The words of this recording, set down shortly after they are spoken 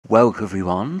Welcome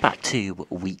everyone back to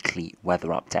weekly weather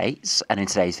updates, and in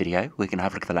today's video we're going to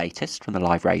have a look at the latest from the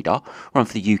live radar, run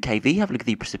for the UKV, have a look at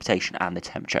the precipitation and the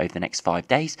temperature over the next 5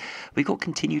 days. We've got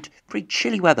continued pretty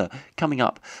chilly weather coming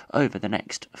up over the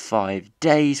next 5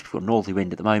 days. We've got northerly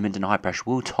wind at the moment and high pressure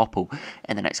will topple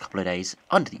in the next couple of days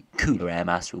under the cooler air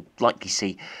mass. We'll likely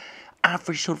see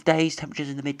average sort of days, temperatures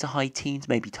in the mid to high teens,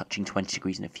 maybe touching 20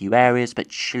 degrees in a few areas, but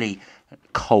chilly,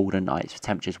 colder nights with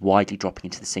temperatures widely dropping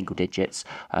into the single digits,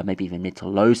 maybe even mid to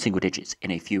low single digits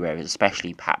in a few areas,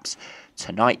 especially perhaps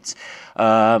tonight.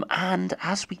 And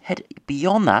as we head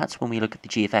beyond that, when we look at the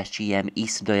GFS, GM,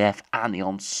 ECMWF and the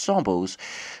ensembles,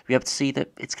 we have to see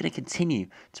that it's going to continue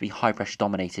to be high pressure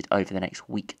dominated over the next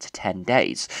week to 10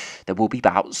 days. There will be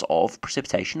bouts of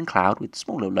precipitation and cloud with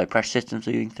small little low pressure systems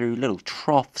moving through little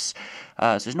troughs.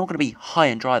 So it's not going to be high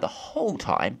and dry the whole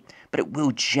time, but it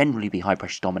will generally be high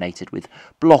pressure dominated with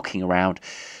blocking around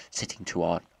sitting to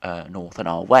our north and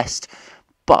our west.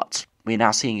 But we're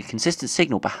now seeing a consistent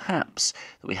signal, perhaps,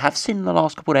 that we have seen in the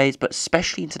last couple of days, but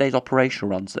especially in today's operational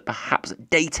runs, that perhaps at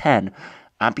day 10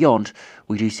 and beyond,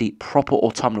 we do see proper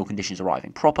autumnal conditions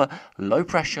arriving. Proper low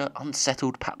pressure,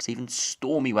 unsettled, perhaps even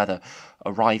stormy weather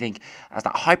arriving, as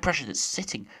that high pressure that's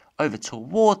sitting over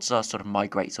towards us sort of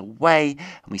migrates away,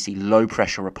 and we see low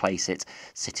pressure replace it,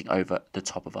 sitting over the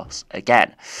top of us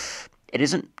again. It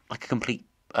isn't like a complete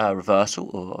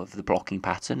reversal of the blocking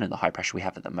pattern and the high pressure we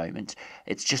have at the moment.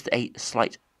 It's just a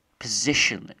slight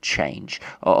position change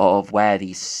of where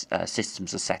these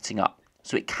systems are setting up.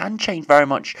 So it can change very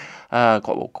much, can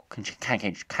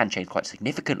change quite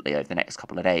significantly over the next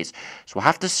couple of days. So we'll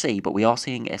have to see, but we are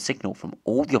seeing a signal from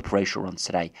all the operational runs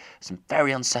today. Some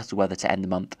very unsettled weather to end the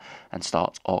month and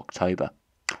start October.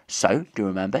 So do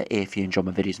remember, if you enjoy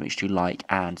my videos, make sure to like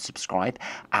and subscribe,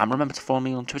 and remember to follow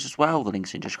me on Twitter as well. The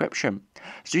link's in the description.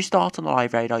 So we start on the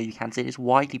live radar. You can see it is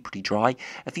widely pretty dry.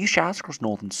 A few showers across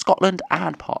northern Scotland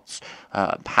and parts,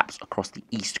 perhaps across the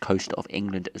east coast of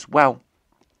England as well.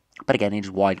 But again, it is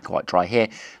widely quite dry here.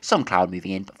 Some cloud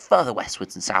moving in, but further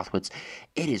westwards and southwards,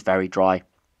 it is very dry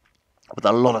with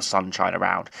a lot of sunshine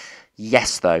around.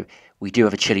 Yes, though, we do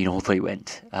have a chilly northerly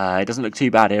wind. It doesn't look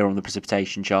too bad here on the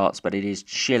precipitation charts, but it is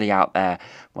chilly out there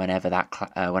whenever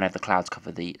the clouds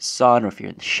cover the sun, or if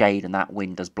you're in the shade and that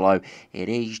wind does blow. It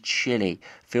is chilly.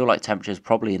 Feel like temperatures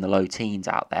probably in the low teens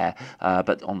out there,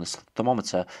 but on the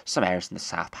thermometer, some areas in the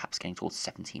south perhaps getting towards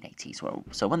 17, 18.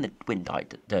 So when the wind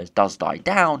does die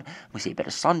down, we see a bit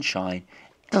of sunshine.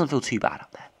 It doesn't feel too bad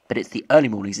out there, but it's the early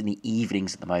mornings and the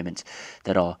evenings at the moment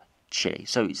that are chilly.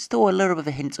 So it's still a little bit of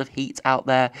a hint of heat out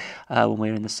there when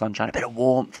we're in the sunshine, a bit of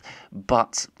warmth,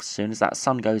 but as soon as that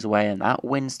sun goes away and that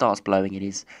wind starts blowing, it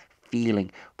is feeling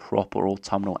proper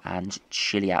autumnal and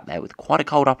chilly out there with quite a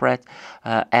cold upper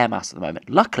air mass at the moment.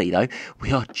 Luckily though,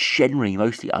 we are generally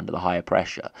mostly under the higher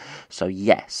pressure, so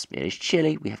yes, it is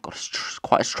chilly. We have got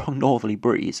quite a strong northerly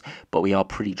breeze, but we are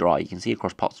pretty dry. You can see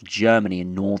across parts of Germany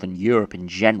and northern Europe in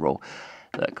general.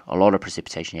 Look, a lot of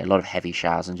precipitation here, a lot of heavy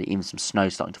showers, and even some snow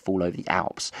starting to fall over the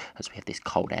Alps as we have this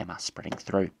cold air mass spreading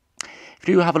through. If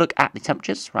you do have a look at the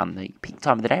temperatures around the peak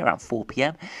time of the day, around 4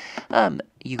 p.m,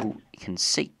 you can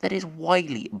see that it is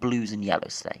widely blues and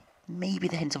yellows today. Maybe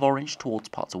the hint of orange towards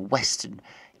parts of western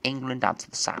England down to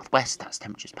the southwest. That's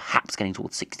temperatures perhaps getting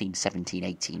towards 16, 17,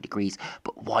 18 degrees,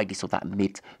 but widely sort of that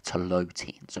mid to low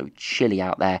teens. So chilly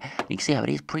out there. You can see how it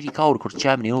is pretty cold across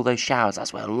Germany. All those showers,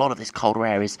 that's where a lot of this colder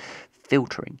air is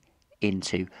filtering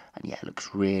into, and yeah, it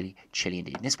looks really chilly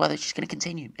indeed. And this weather is just going to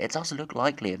continue. It doesn't look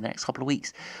likely in the next couple of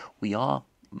weeks. We are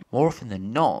more often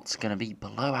than not going to be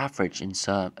below average in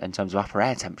terms of upper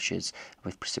air temperatures,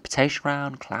 with precipitation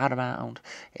around, cloud around.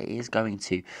 It is going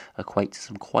to equate to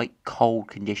some quite cold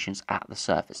conditions at the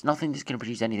surface. Nothing that's going to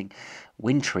produce anything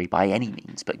wintry by any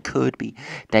means, but could be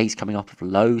days coming up of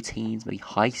low teens, maybe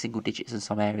high single digits in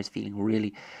some areas, feeling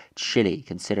really chilly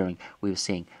considering we were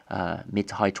seeing mid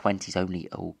to high 20s only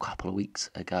a couple of weeks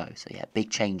ago. So yeah, big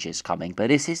changes coming, but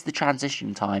this is the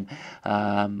transition time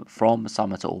from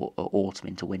summer to autumn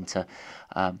into winter.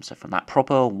 So from that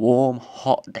proper warm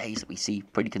hot days that we see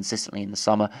pretty consistently in the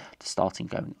summer to starting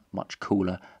going much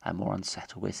cooler and more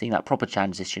unsettled, we're seeing that proper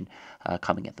transition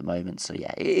coming at the moment. So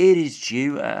yeah, it is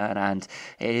due, and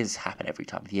it is happen every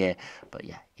time of year, but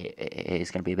yeah, it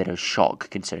is going to be a bit of a shock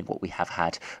considering what we have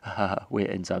had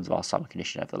in terms of our summer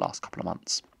condition over the last couple of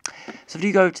months. So if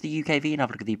you go to the UKV and have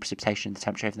a look at the precipitation and the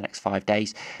temperature over the next 5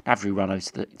 days, now if we run over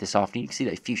to this afternoon, you can see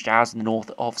that a few showers in the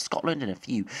north of Scotland and a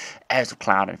few areas of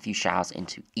cloud and a few showers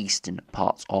into eastern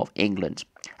parts of England.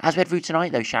 As we head through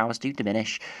tonight, those showers do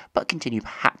diminish, but continue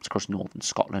perhaps across northern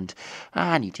Scotland,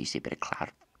 and you do see a bit of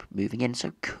cloud moving in,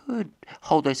 so could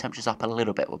hold those temperatures up a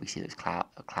little bit when we see those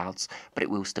clouds, but it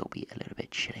will still be a little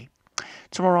bit chilly.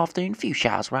 Tomorrow afternoon, a few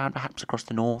showers around, perhaps across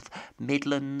the North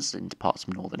Midlands and parts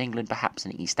of northern England, perhaps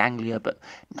in East Anglia, but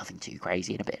nothing too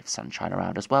crazy, and a bit of sunshine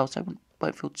around as well, so it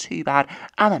won't feel too bad,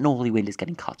 and that northerly wind is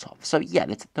getting cut off. So yeah,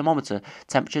 the thermometer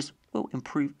temperatures will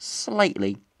improve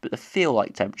slightly, but the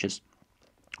feel-like temperatures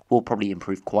will probably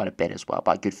improve quite a bit as well,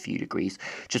 by a good few degrees,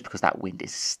 just because that wind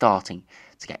is starting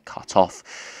to get cut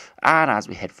off. And as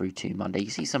we head through to Monday, you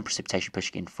see some precipitation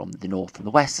pushing in from the north and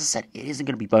the west. As I said, it isn't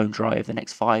going to be bone dry over the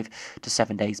next 5 to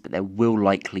 7 days, but there will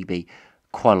likely be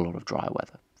quite a lot of dry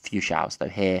weather. A few showers though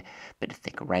here, a bit of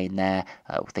thicker rain there,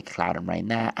 thicker cloud and rain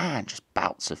there, and just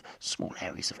bouts of small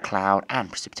areas of cloud and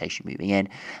precipitation moving in.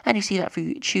 And you see that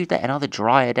through Tuesday, another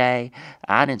drier day,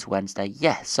 and into Wednesday,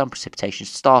 yes, some precipitation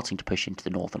starting to push into the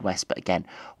north and west, but again,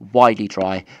 widely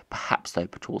dry, perhaps though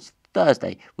towards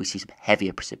Thursday, we see some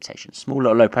heavier precipitation. Small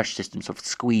low pressure systems, sort of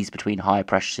squeeze between higher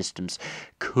pressure systems,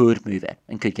 could move in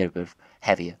and could get a bit of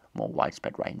heavier, more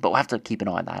widespread rain. But we'll have to keep an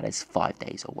eye on that. It's 5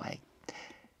 days away.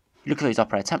 You look at those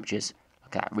upper air temperatures.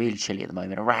 Look at that, really chilly at the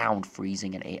moment, around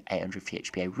freezing at 800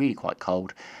 PHPA, really quite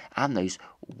cold. And those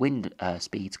wind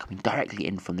speeds coming directly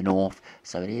in from the north,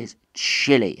 so it is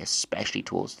chilly, especially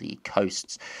towards the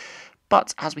coasts.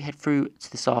 But as we head through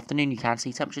to this afternoon, you can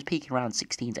see temperatures peaking around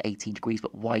 16 to 18 degrees,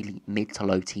 but widely mid to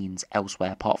low teens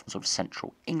elsewhere, apart from sort of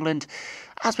central England.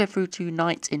 As we head through to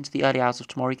night into the early hours of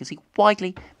tomorrow, you can see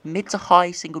widely mid to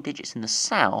high single digits in the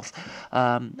south.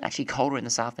 Actually colder in the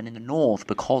south than in the north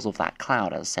because of that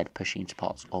cloud, as I said, pushing into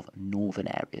parts of northern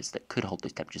areas that could hold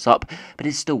those temperatures up. But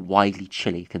it's still widely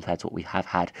chilly compared to what we have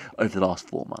had over the last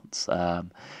 4 months.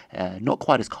 Not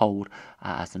quite as cold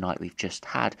as the night we've just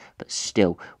had, but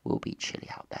still will be chilly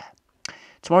out there.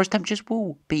 Tomorrow's temperatures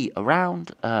will be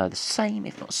around the same,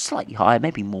 if not slightly higher,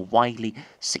 maybe more widely,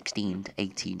 16 to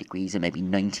 18 degrees and maybe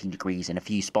 19 degrees in a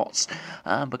few spots,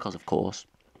 because of course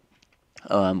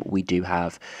we do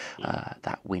have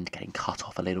that wind getting cut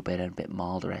off a little bit and a bit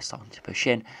milder air starting to push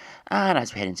in. And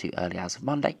as we head into early hours of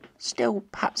Monday, still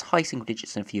perhaps high single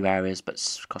digits in a few areas,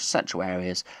 but across central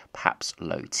areas, perhaps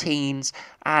low teens.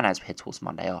 And as we head towards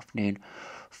Monday afternoon,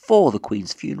 for the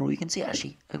Queen's funeral, you can see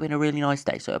actually it's been a really nice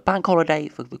day. So a bank holiday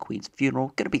for the Queen's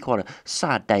funeral. Going to be quite a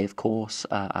sad day, of course.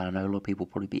 I know a lot of people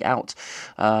will probably be out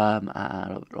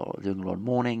doing a lot of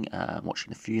mourning,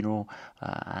 watching the funeral.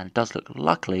 And it does look,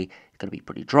 luckily, it's going to be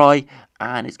pretty dry.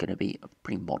 And it's going to be a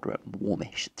pretty moderate,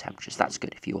 warmish temperatures. That's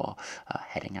good if you are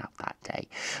heading out that day.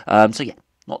 So yeah.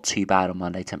 Not too bad on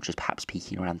Monday, temperatures perhaps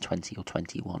peaking around 20 or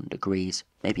 21 degrees,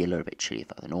 maybe a little bit chillier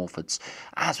further northwards.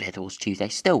 As we head towards Tuesday,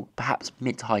 still perhaps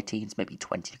mid to high teens, maybe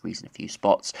 20 degrees in a few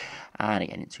spots. And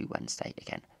again into Wednesday,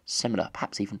 again similar,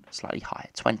 perhaps even slightly higher,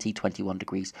 20, 21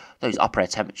 degrees. Those upper air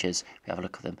temperatures, if you have a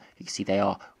look at them, you can see they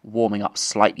are warming up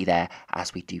slightly there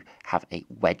as we do have a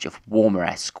wedge of warmer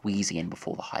air squeezing in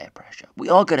before the higher pressure. We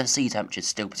are going to see temperatures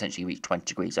still potentially reach 20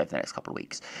 degrees over the next couple of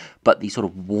weeks, but these sort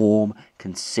of warm,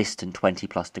 consistent 20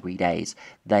 plus degree days,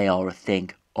 they are a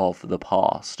thing of the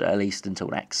past, at least until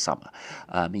next summer.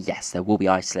 Yes, there will be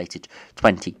isolated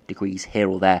 20 degrees here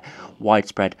or there,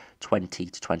 widespread 20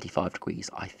 to 25 degrees.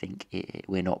 I think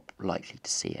we're not likely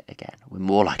to see it again. We're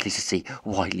more likely to see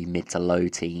widely mid to low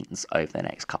teens over the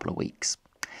next couple of weeks.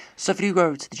 So if we do go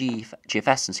over to the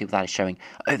GFS and see what that is showing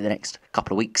over the next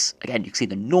couple of weeks, again, you can see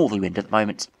the northerly wind at the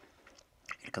moment.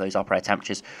 Look at those upper air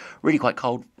temperatures, really quite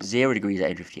cold, 0 degrees at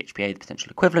 850 HPA, the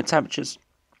potential equivalent temperatures.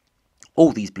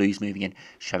 All these blues moving in,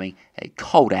 showing a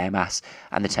cold air mass,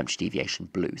 and the temperature deviation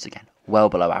blues again, well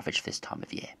below average for this time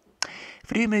of year.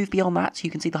 If we do move beyond that, you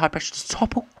can see the high pressure to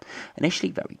topple.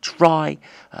 Initially very dry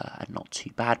and not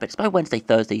too bad, but it's by Wednesday,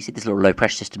 Thursday, you see this little low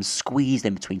pressure system squeezed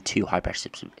in between two high pressure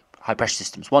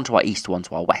systems, one to our east, one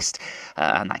to our west,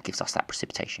 and that gives us that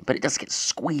precipitation. But it does get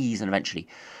squeezed and eventually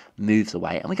moves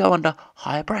away, and we go under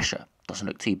higher pressure. Doesn't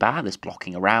look too bad, this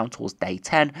blocking around towards day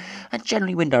 10, and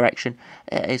generally wind direction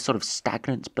is sort of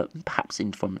stagnant, but perhaps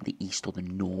in from the east or the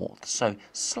north, so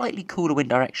slightly cooler wind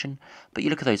direction. But you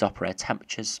look at those upper air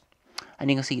temperatures, and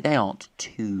you can see they aren't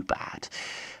too bad.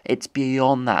 It's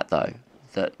beyond that, though,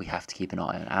 that we have to keep an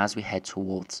eye on as we head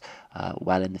towards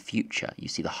well in the future. You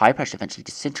see the high pressure eventually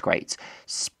disintegrates,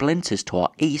 splinters to our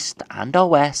east and our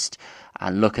west,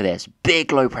 and look at this,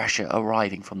 big low pressure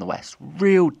arriving from the west.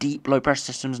 Real deep low pressure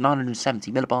systems,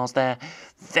 970 millibars there,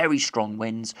 very strong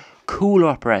winds, cooler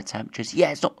upper air temperatures.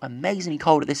 Yeah, it's not amazingly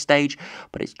cold at this stage,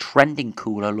 but it's trending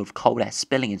cooler, a lot of cold air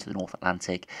spilling into the North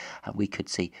Atlantic, and we could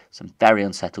see some very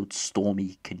unsettled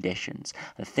stormy conditions.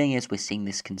 The thing is, we're seeing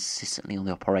this consistently on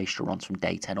the operational runs from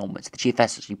day 10 onwards. The GFS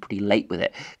is actually pretty late with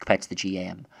it compared to the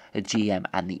GM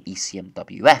and the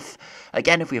ECMWF.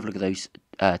 Again, if we have a look at those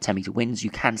 10 meter winds, you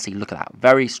can see, look at that,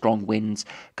 very strong winds,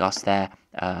 gusts there,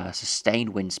 sustained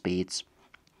wind speeds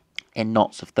in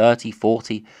knots of 30,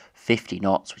 40, 50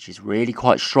 knots, which is really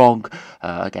quite strong.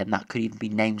 Again, that could even be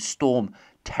named storm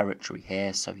territory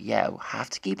here, so yeah, we'll have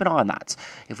to keep an eye on that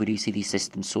if we do see these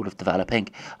systems sort of developing,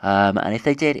 and if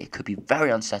they did, it could be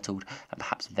very unsettled and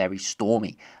perhaps very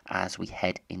stormy as we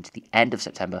head into the end of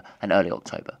September and early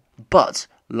October. But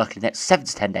luckily, the next 7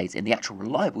 to 10 days in the actual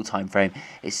reliable time frame,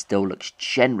 it still looks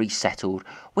generally settled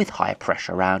with higher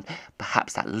pressure around.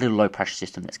 Perhaps that little low pressure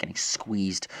system that's getting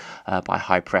squeezed by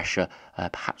high pressure,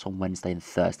 perhaps on Wednesday and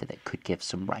Thursday, that could give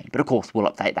some rain. But of course,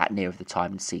 we'll update that nearer the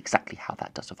time and see exactly how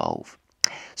that does evolve.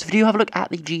 So if you do have a look at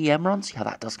the GEM run, see how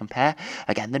that does compare.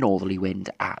 Again, the northerly wind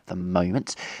at the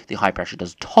moment, the high pressure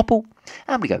does topple,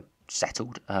 and we go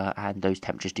settled, and those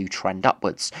temperatures do trend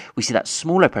upwards. We see that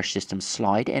smaller pressure system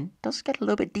slide in, does get a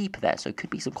little bit deeper there, so it could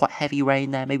be some quite heavy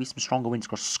rain there, maybe some stronger winds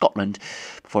across Scotland,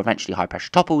 before eventually high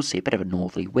pressure topples, see a bit of a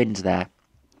northerly wind there.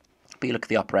 But you look at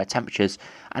the upper air temperatures,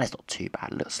 and it's not too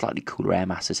bad, a little slightly cooler air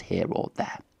masses here or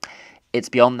there. It's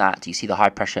beyond that, you see the high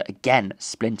pressure again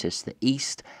splinters to the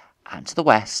east and to the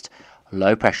west.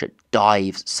 Low pressure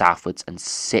dives southwards and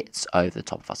sits over the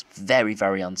top of us. Very,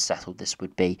 very unsettled this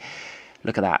would be.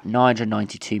 Look at that,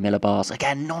 992 millibars.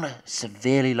 Again, not a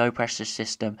severely low pressure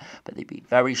system, but they'd be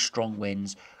very strong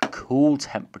winds, cool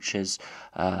temperatures.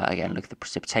 Again, look at the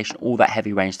precipitation, all that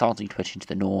heavy rain starting to push into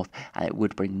the north, and it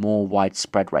would bring more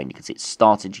widespread rain. You can see it's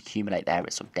starting to accumulate there.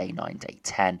 It's sort of day 9, day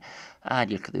 10.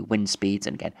 And you look at the wind speeds,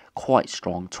 and again, quite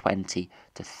strong, 20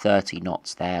 to 30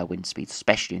 knots there. Wind speeds,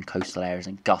 especially in coastal areas,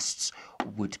 and gusts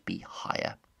would be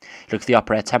higher. Look at the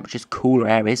upper air temperatures, cooler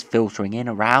air is filtering in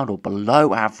around or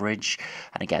below average,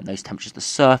 and again those temperatures at the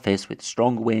surface with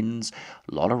strong winds,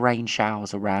 a lot of rain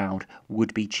showers around,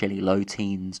 would be chilly, low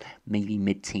teens, maybe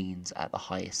mid-teens at the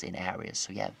highest in areas.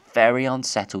 So yeah, very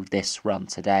unsettled this run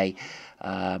today,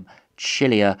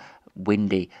 chillier,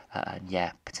 windy, and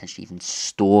yeah, potentially even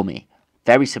stormy.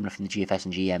 Very similar from the GFS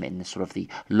and GM in the sort of the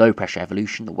low pressure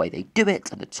evolution, the way they do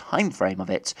it and the time frame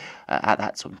of it at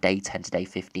that sort of day 10 to day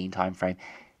 15 time frame.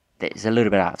 It's a little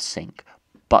bit out of sync,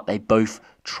 but they both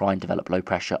try and develop low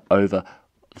pressure over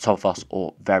the top of us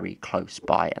or very close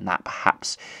by, and that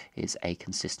perhaps is a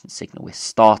consistent signal we're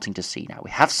starting to see now. We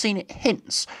have seen it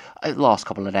hints over the last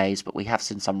couple of days, but we have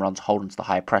seen some runs hold onto the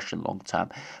higher pressure in the long term,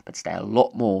 but today a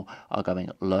lot more are going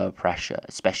at lower pressure,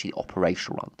 especially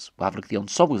operational runs. We'll have a look at the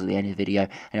ensembles at the end of the video,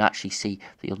 and you'll actually see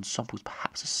the ensembles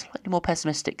perhaps are slightly more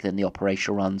pessimistic than the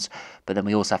operational runs, but then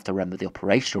we also have to remember the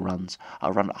operational runs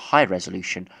are run at higher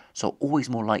resolution, so always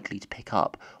more likely to pick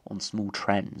up on small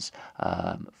trends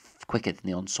quicker than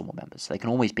the ensemble members. So they can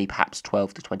always be perhaps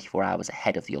 12 to 24 hours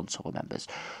ahead of the ensemble members.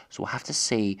 So we'll have to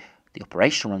see the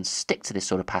operational runs stick to this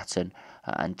sort of pattern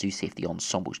and do see if the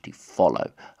ensembles do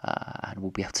follow. And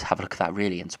we'll be able to have a look at that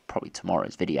really in probably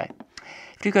tomorrow's video.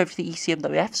 If you go over to the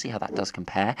ECMWF, see how that does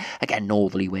compare. Again,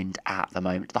 northerly wind at the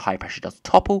moment. The high pressure does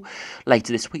topple.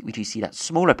 Later this week, we do see that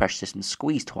smaller pressure system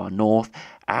squeeze to our north.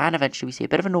 And eventually we see a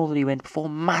bit of a northerly wind before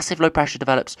massive low pressure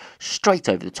develops straight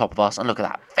over the top of us. And look at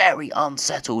that, very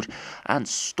unsettled and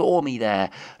stormy there.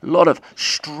 A lot of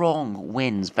strong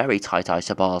winds, very tight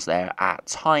isobars there at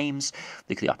times.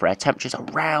 Look at the upper air temperatures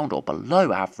around or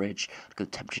below average. Look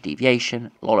at the temperature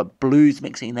deviation. A lot of blues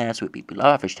mixing in there, so it'd be below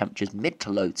average temperatures, mid to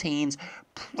low teens.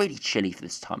 Pretty chilly for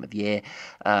this time of year.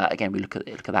 Again, we look at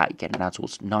that, you're getting down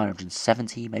towards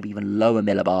 970, maybe even lower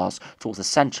millibars towards the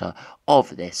centre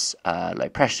of this low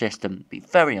pressure system. Be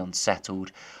very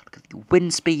unsettled. Look at the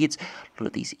wind speeds. Look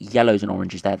at these yellows and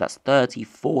oranges there. That's 30,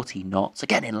 40 knots.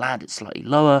 Again, inland it's slightly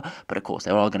lower, but of course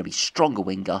there are going to be stronger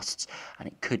wind gusts, and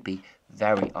it could be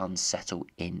very unsettled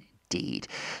indeed.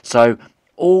 So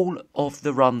all of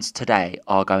the runs today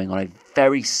are going on a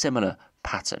very similar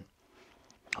pattern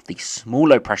of these small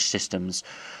low pressure systems,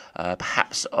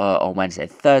 perhaps on Wednesday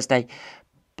and Thursday,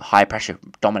 high pressure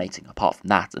dominating apart from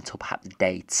that until perhaps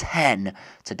day 10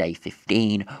 to day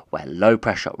 15, where low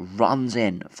pressure runs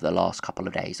in for the last couple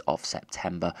of days of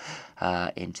September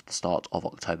into the start of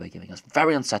October, giving us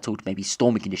very unsettled, maybe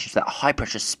stormy conditions, that high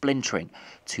pressure splintering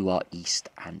to our east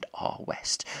and our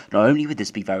west. Not only would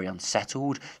this be very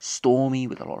unsettled, stormy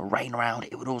with a lot of rain around,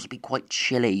 it would also be quite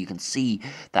chilly. You can see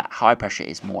that high pressure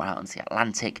is more out into the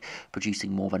Atlantic,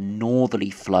 producing more of a northerly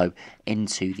flow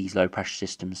into these low pressure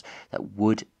systems that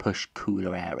would push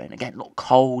cooler air in. Again, not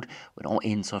cold, we're not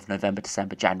in sort of November,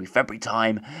 December, January, February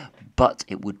time, but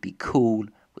it would be cool,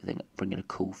 bringing a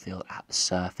cool feel at the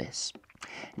surface.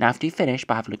 Now, after you finish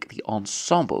by having a look at the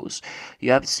ensembles,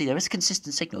 you're able to see there is a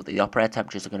consistent signal that the upper air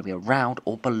temperatures are going to be around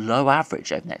or below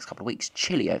average over the next couple of weeks,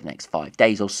 chilly over the next 5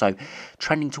 days or so,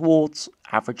 trending towards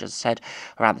average, as I said,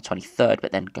 around the 23rd,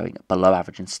 but then going below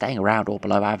average and staying around or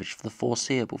below average for the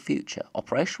foreseeable future.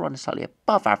 Operational run is slightly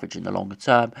above average in the longer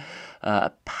term.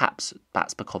 Perhaps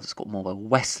that's because it's got more of a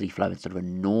westerly flow instead of a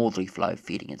northerly flow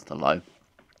feeding into the low.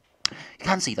 You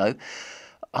can see, though,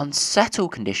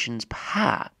 unsettled conditions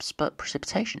perhaps, but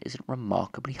precipitation isn't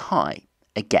remarkably high.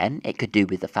 Again, it could do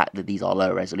with the fact that these are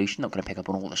low resolution, not going to pick up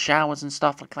on all the showers and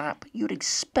stuff like that, but you'd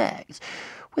expect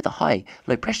with a high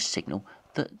low pressure signal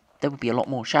that there would be a lot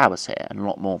more showers here and a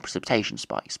lot more precipitation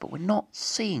spikes, but we're not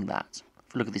seeing that.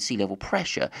 If you look at the sea level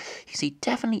pressure, you see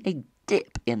definitely a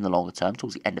dip in the longer term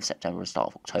towards the end of September and start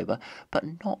of October, but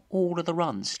not all of the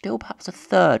runs. Still perhaps a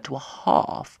third to a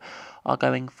half are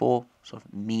going for sort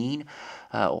of mean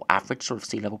or average sort of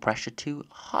sea level pressure to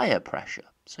higher pressure.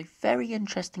 So very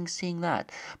interesting seeing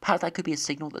that. Perhaps that could be a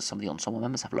signal that some of the ensemble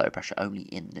members have low pressure only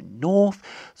in the north.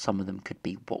 Some of them could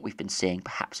be what we've been seeing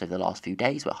perhaps over the last few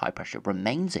days, where high pressure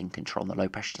remains in control and the low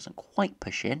pressure doesn't quite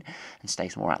push in and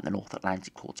stays more out in the North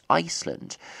Atlantic towards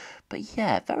Iceland. But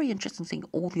yeah, very interesting seeing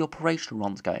all the operational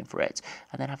runs going for it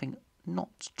and then having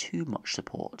not too much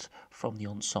support from the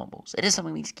ensembles. It is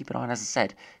something we need to keep an eye on. As I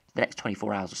said, the next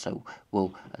 24 hours or so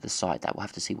will decide that. We'll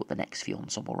have to see what the next few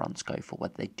ensemble runs go for,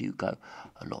 whether they do go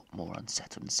a lot more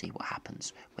unsettled, and see what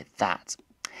happens with that.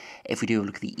 If we do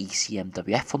look at the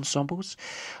ECMWF ensembles,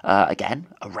 again,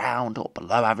 around or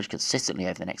below average consistently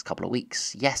over the next couple of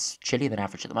weeks. Yes, chillier than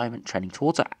average at the moment, trending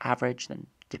towards average, then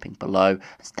dipping below,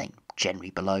 and staying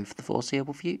generally below for the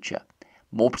foreseeable future.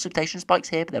 More precipitation spikes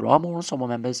here, but there are more ensemble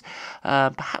members.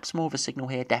 Perhaps more of a signal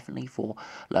here, definitely for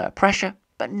lower pressure,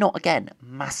 but not, again,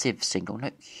 massive signal.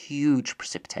 No huge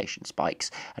precipitation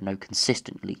spikes, and no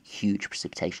consistently huge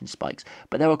precipitation spikes,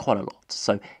 but there are quite a lot.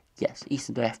 So yes,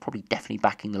 ECMWF probably definitely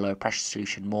backing the lower pressure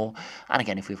solution more. And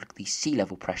again, if we look at the sea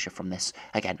level pressure from this,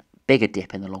 again, bigger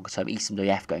dip in the longer term.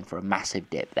 ECMWF going for a massive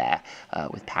dip there,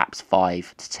 with perhaps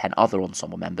 5 to 10 other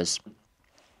ensemble members.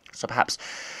 So perhaps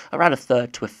around a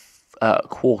third to a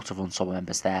quarter of ensemble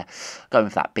members there, going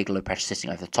with that big low pressure sitting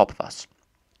over the top of us.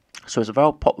 So it's a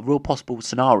real possible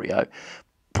scenario,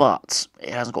 but it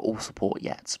hasn't got all support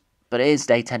yet. But it is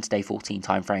day 10 to day 14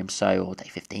 time frames, or day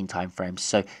 15 time frames,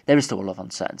 so there is still a lot of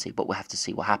uncertainty, but we'll have to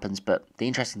see what happens. But the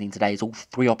interesting thing today is all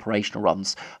 3 operational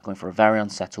runs are going for a very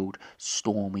unsettled,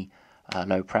 stormy,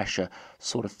 low pressure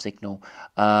sort of signal,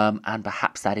 and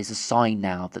perhaps that is a sign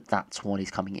now that that's what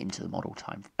is coming into the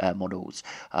models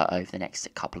over the next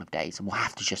couple of days, and we'll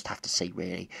have to see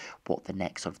really what the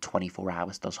next sort of 24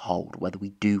 hours does hold, whether we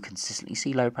do consistently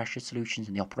see low pressure solutions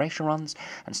in the operational runs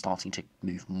and starting to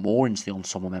move more into the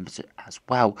ensemble members as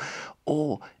well,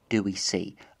 or do we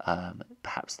see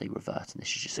perhaps they revert, and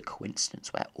this is just a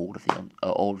coincidence where all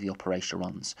of the operational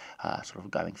runs sort of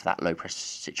going for that low pressure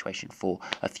situation for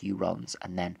a few runs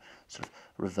and then sort of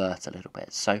revert a little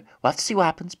bit. So we'll have to see what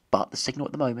happens, but the signal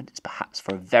at the moment is perhaps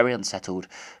for a very unsettled,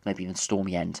 maybe even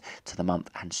stormy end to the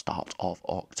month and start of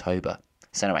October.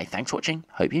 So anyway, thanks for watching.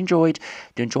 Hope you enjoyed.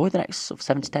 Do enjoy the next sort of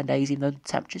 7 to 10 days, even though the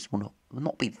temperatures will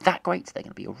not be that great. They're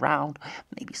going to be around,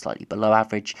 maybe slightly below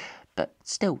average, but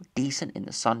still decent in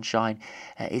the sunshine.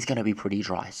 It's going to be pretty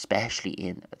dry, especially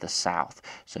in the south.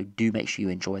 So do make sure you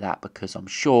enjoy that, because I'm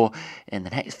sure in the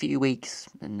next few weeks,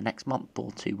 in the next month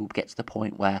or two, we'll get to the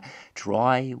point where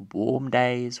dry, warm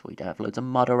days, we don't have loads of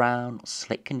mud around,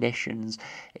 slick conditions,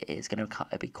 it's going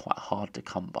to be quite hard to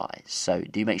come by. So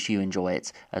do make sure you enjoy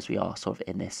it, as we are sort of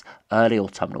in this early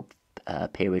autumnal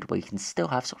period where you can still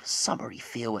have sort of summery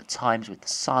feel at times with the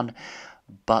sun,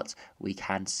 but we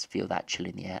can feel that chill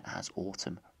in the air as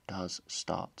autumn does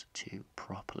start to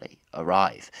properly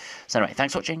arrive. So anyway,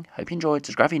 thanks for watching. Hope you enjoyed.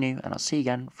 Subscribe if you're new, and I'll see you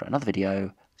again for another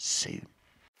video soon.